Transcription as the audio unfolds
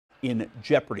in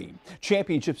jeopardy.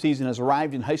 Championship season has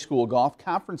arrived in high school golf.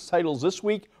 Conference titles this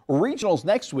week, regionals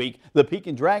next week. The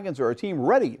Pekin Dragons are a team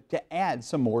ready to add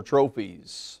some more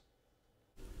trophies.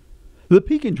 The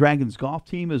Pekin Dragons golf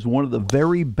team is one of the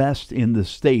very best in the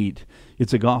state.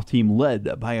 It's a golf team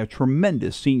led by a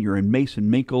tremendous senior in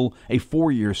Mason Minkle, a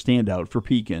four-year standout for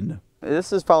Pekin.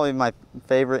 This is probably my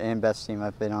favorite and best team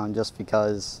I've been on, just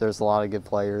because there's a lot of good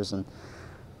players and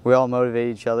we all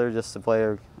motivate each other just to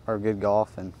play our good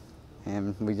golf, and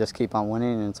we just keep on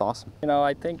winning, and it's awesome. You know,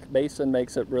 I think Mason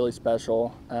makes it really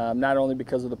special, not only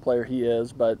because of the player he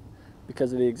is, but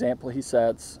because of the example he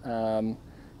sets.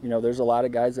 You know, there's a lot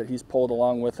of guys that he's pulled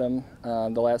along with him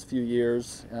the last few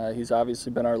years. He's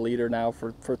obviously been our leader now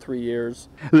for 3 years.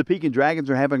 The Pekin Dragons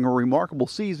are having a remarkable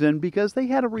season because they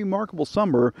had a remarkable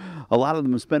summer. A lot of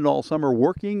them spend all summer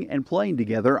working and playing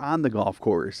together on the golf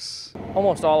course.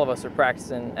 Almost all of us are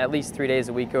practicing at least 3 days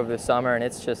a week over the summer, and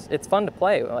it's fun to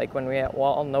play. Like when we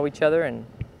all know each other, and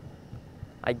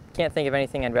I can't think of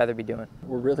anything I'd rather be doing.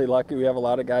 We're really lucky. We have a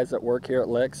lot of guys that work here at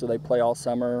Lick, so they play all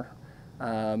summer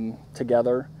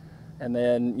together. And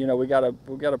then, you know, we got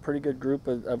a pretty good group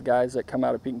of guys that come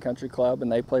out of Pekin Country Club,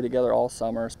 and they play together all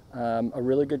summer. A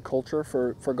really good culture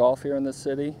for golf here in this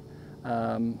city.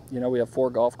 You know, we have 4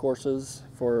 golf courses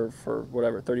for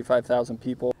whatever, 35,000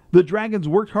 people. The Dragons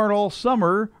worked hard all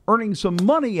summer, earning some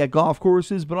money at golf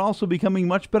courses, but also becoming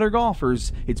much better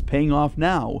golfers. It's paying off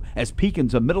now, as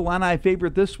Pekin's a Middle-Illini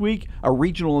favorite this week, a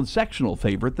regional and sectional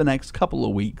favorite the next couple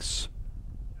of weeks.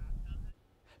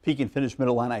 Pekin finished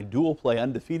Middle-Illini dual play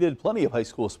undefeated. Plenty of high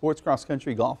school sports, cross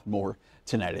country, golf, and more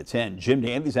tonight at 10. Jim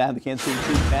Dandy's out of the Kansas City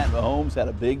Chiefs. Pat Mahomes had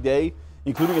a big day,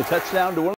 including a touchdown to one